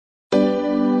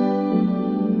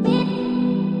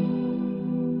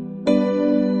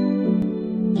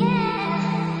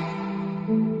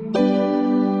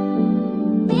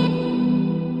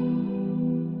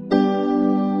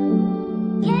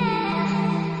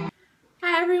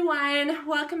everyone,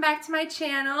 welcome back to my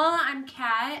channel. I'm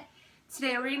Kat.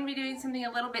 Today we're going to be doing something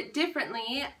a little bit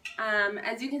differently.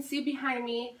 As you can see behind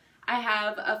me, I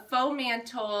have a faux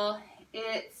mantle.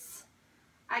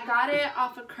 I got it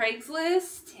off of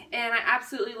Craigslist and I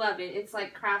absolutely love it. It's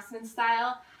like craftsman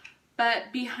style,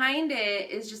 but behind it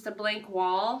is just a blank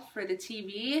wall for the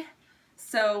TV.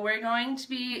 So we're going to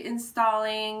be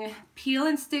installing peel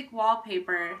and stick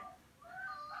wallpaper.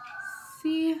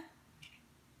 See?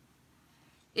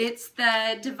 It's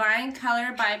the Divine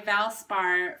Color by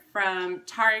Valspar from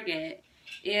Target,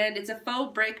 and it's a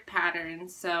faux brick pattern,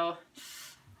 so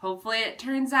hopefully it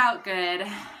turns out good.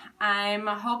 I'm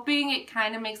hoping it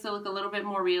kind of makes it look a little bit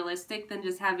more realistic than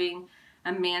just having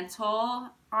a mantle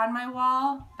on my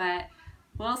wall, but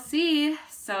we'll see.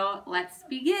 So let's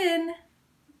begin.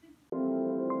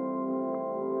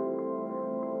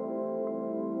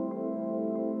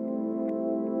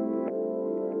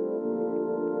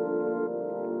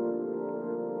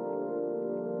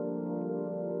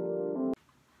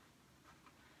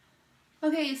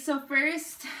 Okay, so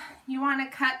first you want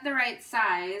to cut the right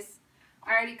size.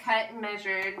 I already cut and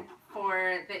measured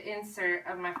for the insert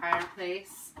of my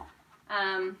fireplace.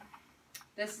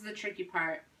 This is the tricky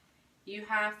part. You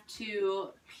have to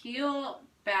peel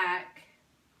back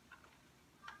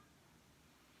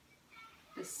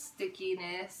the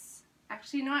stickiness.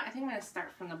 Actually, you know what? I think I'm going to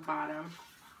start from the bottom.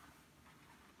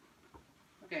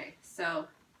 Okay, so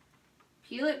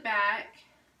peel it back.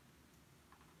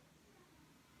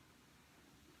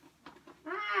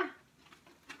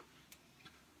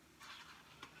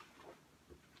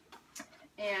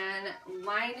 And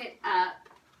line it up.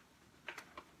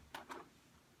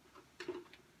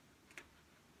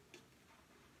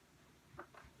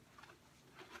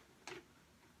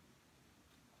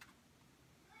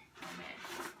 Okay.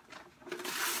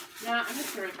 Now I'm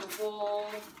just going to rip the whole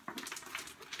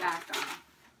back off.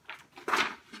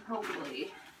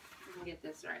 Hopefully I can get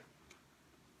this right.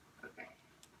 Okay.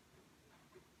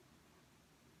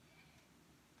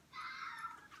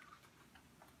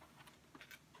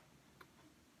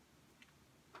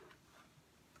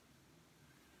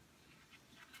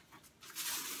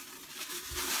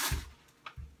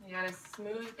 You gotta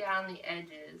smooth down the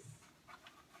edges.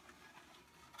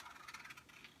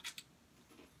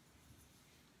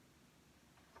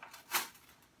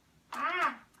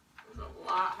 It was a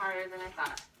lot harder than I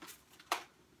thought.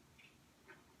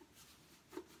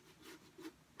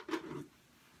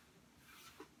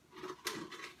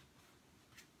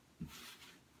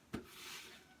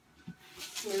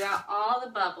 Smooth out all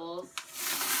the bubbles.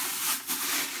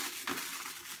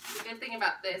 The good thing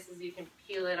about this is you can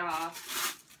peel it off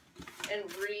and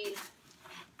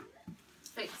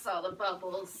fix all the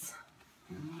bubbles.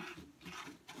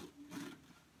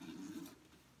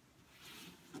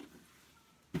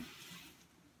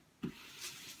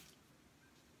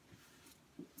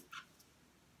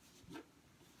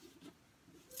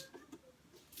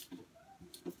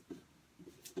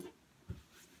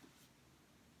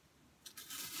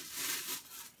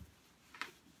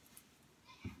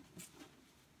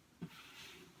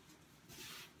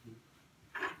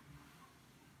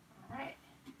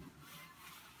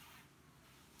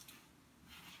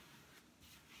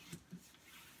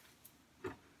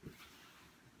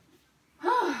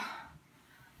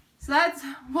 So that's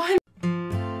one.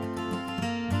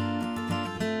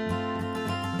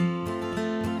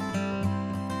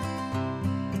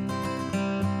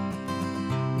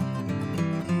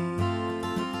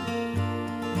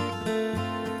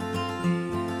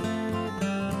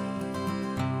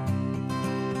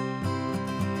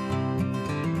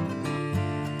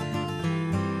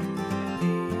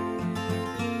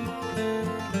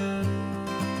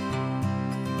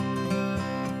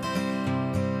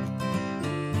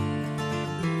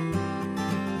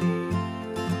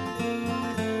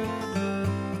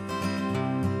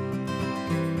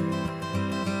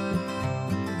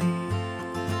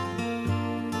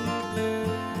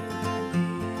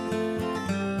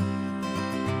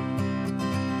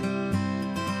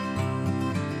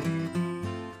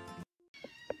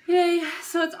 Yay,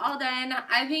 so it's all done.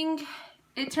 I think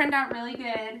it turned out really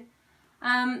good.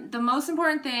 The most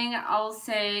important thing I'll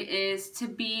say is to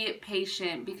be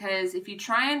patient, because if you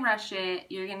try and rush it,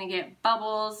 you're going to get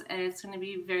bubbles and it's going to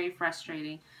be very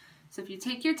frustrating. So if you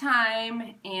take your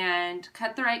time and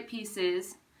cut the right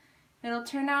pieces, it'll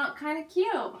turn out kind of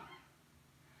cute.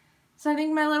 So I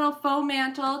think my little faux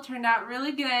mantle turned out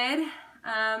really good.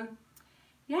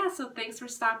 Yeah, so thanks for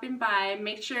stopping by.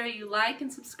 Make sure you like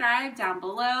and subscribe down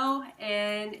below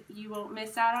and you won't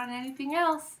miss out on anything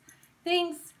else.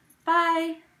 Thanks.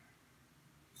 Bye.